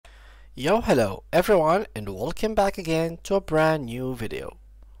Hello everyone, and welcome back again to a brand new video.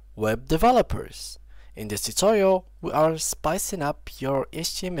 Web developers. In this tutorial, we are spicing up your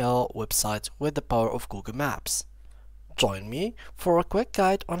HTML website with the power of Google Maps. Join me for a quick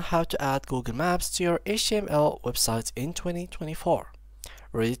guide on how to add Google Maps to your HTML website in 2024.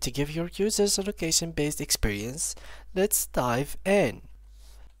 Ready to give your users a location-based experience? Let's dive in.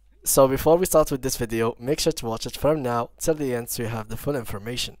 So before we start with this video, make sure to watch it from now till the end so you have the full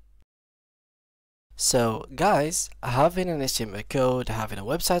information. So guys, having an HTML code, having a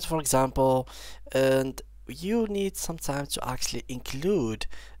website for example, and you need some time to actually include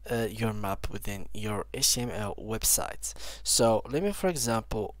your map within your HTML website. So let me for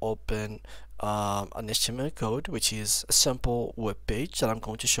example open an HTML code, which is a simple web page that I'm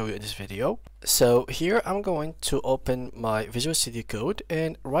going to show you in this video. So here I'm going to open my Visual Studio Code,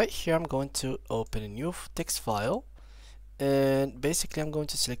 and right here I'm going to open a new text file. And basically I'm going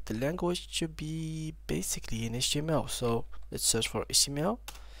to select the language to be basically in HTML. So let's search for HTML,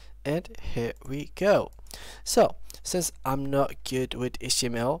 and here we go. So since I'm not good with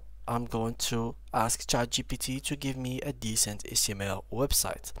HTML, I'm going to ask ChatGPT to give me a decent HTML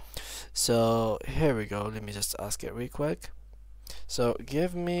website. So here we go. Let me just ask it real quick. So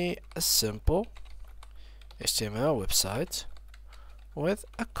give me a simple HTML website with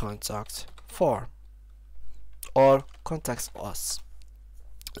a contact form, or contacts us.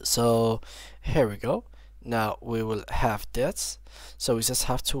 So here we go. Now we will have that, so we just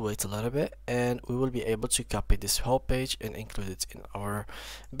have to wait a little bit and we will be able to copy this whole page and include it in our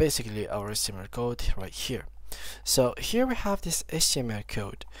basically our HTML code right here. So here we have this HTML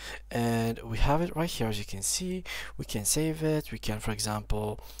code and we have it right here. As you can see, we can save it. We can for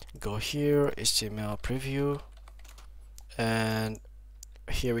example go here, HTML preview, and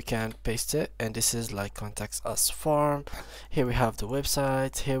here we can paste it, and this is like contacts us form. Here we have the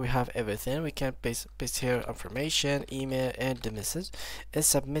website, here we have everything. We can paste here information, email, and the message is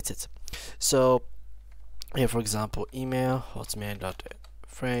submitted. So here for example email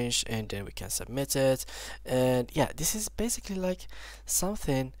hotmail.french, and then we can submit it. And yeah, this is basically like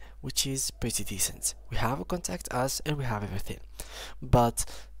something which is pretty decent. We have a contact us and we have everything, but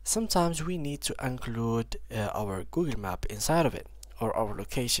sometimes we need to include our Google map inside of it, or our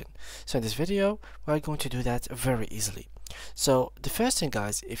location. So in this video we're going to do that very easily. So the first thing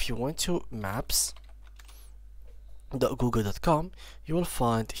guys, if you went to maps.google.com, you will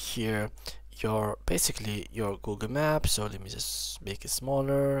find here your basically your Google map. So let me just make it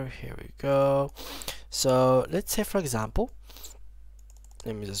smaller. Here we go. So let's say for example,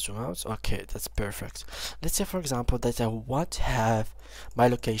 let me just zoom out. Okay, that's perfect. Let's say for example that I want to have my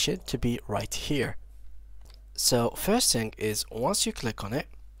location to be right here. So first thing is, once you click on it,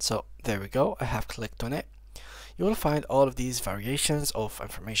 so there we go, I have clicked on it, you will find all of these variations of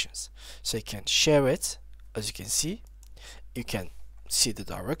informations. So you can share it, as you can see, you can see the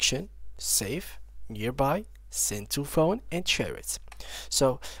direction, save, nearby, send to phone, and share it.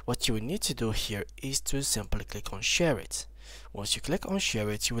 So what you will need to do here is to simply click on share it. Once you click on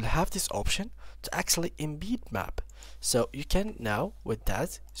share it, you will have this option to actually embed map. So you can now with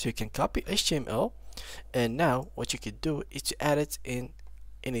that, so you can copy HTML, and now what you could do is to add it in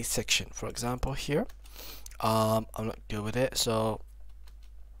any section. For example here, I'm not good with it, so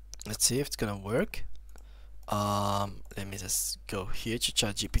let's see if it's gonna work. Let me just go here to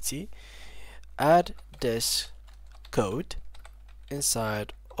ChatGPT, add this code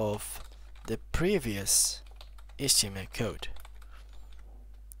inside of the previous HTML code.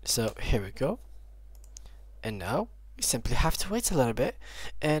 So here we go, and now we simply have to wait a little bit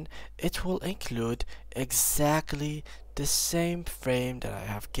and it will include exactly the same frame that I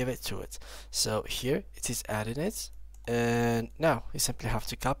have given to it. So here it is adding it, and now we simply have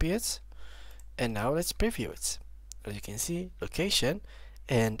to copy it, and now let's preview it. As you can see, location,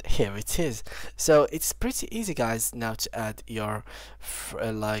 and here it is. So it's pretty easy guys now to add your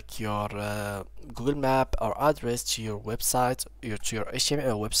Google map or address to your website, to your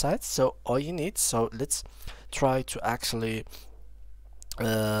HTML website. So all you need, so let's try to actually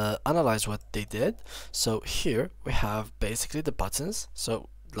analyze what they did. So here we have basically the buttons, so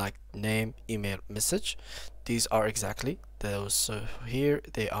like name, email, message. These are exactly those, so here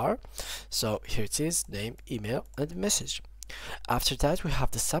they are. So here it is, name, email, and message. After that we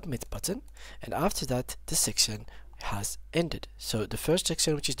have the submit button, and after that the section has ended. So the first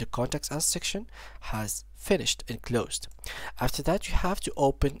section, which is the contacts us section, has finished and closed. After that you have to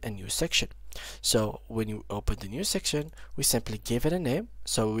open a new section. So when you open the new section, we simply give it a name.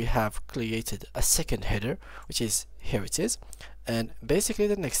 So we have created a second header, which is here it is. And basically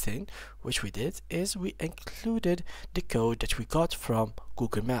the next thing which we did is we included the code that we got from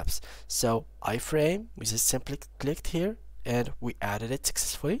Google Maps. So iframe, we just simply clicked here and we added it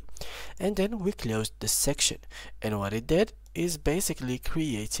successfully, and then we closed the section. And what it did is basically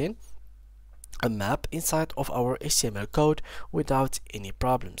creating a map inside of our HTML code without any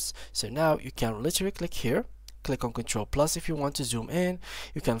problems. So now you can literally click here, click on Control Plus if you want to zoom in.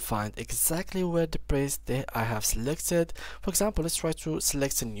 You can find exactly where the place that I have selected. For example, let's try to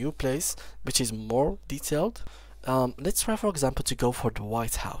select a new place which is more detailed. Let's try, for example, to go for the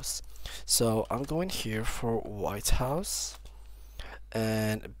White House. So I'm going here for White House,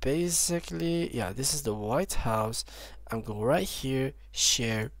 and basically, yeah, this is the White House. I'm going right here,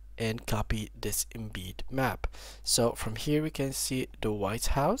 share, and copy this embed map. So from here we can see the White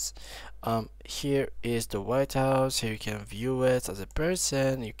House. Here is the White House. Here you can view it as a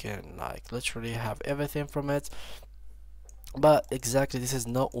person. You can like literally have everything from it. But exactly, this is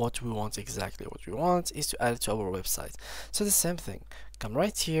not what we want. Exactly what we want is to add it to our website. So the same thing, come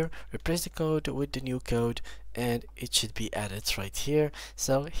right here, replace the code with the new code, and it should be added right here.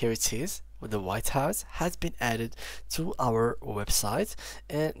 So here it is. The White House has been added to our website,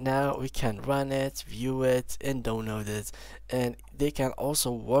 and now we can run it, view it, and download it. And they can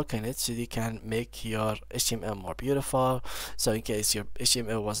also work on it, so they can make your HTML more beautiful. So in case your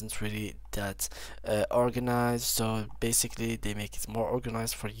HTML wasn't really that organized, so basically they make it more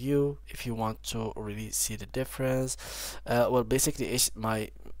organized for you if you want to really see the difference. Well, basically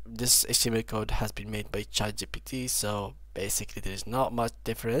this HTML code has been made by ChatGPT, so basically there is not much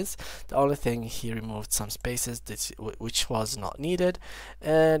difference. The only thing, he removed some spaces which was not needed.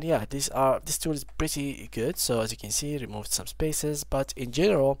 And yeah, this tool is pretty good. So as you can see, removed some spaces, but in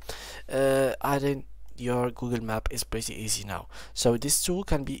general, adding your Google Map is pretty easy now. So this tool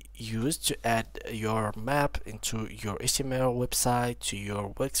can be used to add your map into your HTML website, to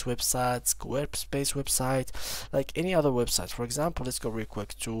your Wix website, Squarespace website, like any other website. For example, let's go real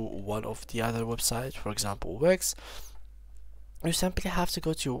quick to one of the other websites, for example Wix. You simply have to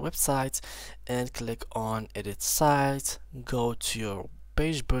go to your website and click on edit site, go to your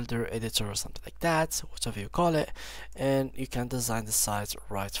page builder editor or something like that, whatever you call it, and you can design the site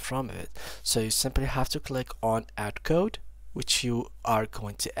right from it. So you simply have to click on add code, which you are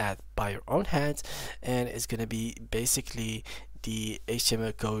going to add by your own hand, and it's going to be basically the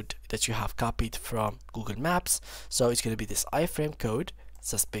HTML code that you have copied from Google Maps. So it's going to be this iframe code.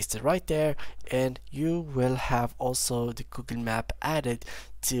 Just paste it right there, and you will have also the Google Map added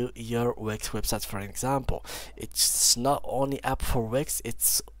to your Wix website. For example, it's not only app for Wix,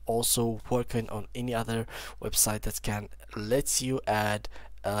 it's also working on any other website that can let you add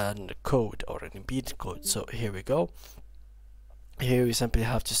a code or an embed code. So here we go. Here you simply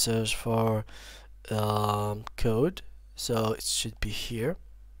have to search for code, so it should be here.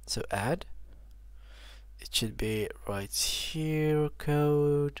 So add, it should be right here,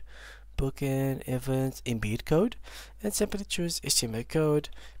 code, booking, events, embed code, and simply choose HTML code,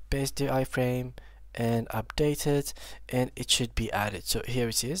 paste the iframe, and update it, and it should be added. So here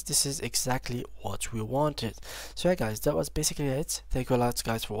it is. This is exactly what we wanted. So yeah guys, that was basically it. Thank you a lot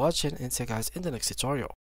guys for watching, and see you guys in the next tutorial.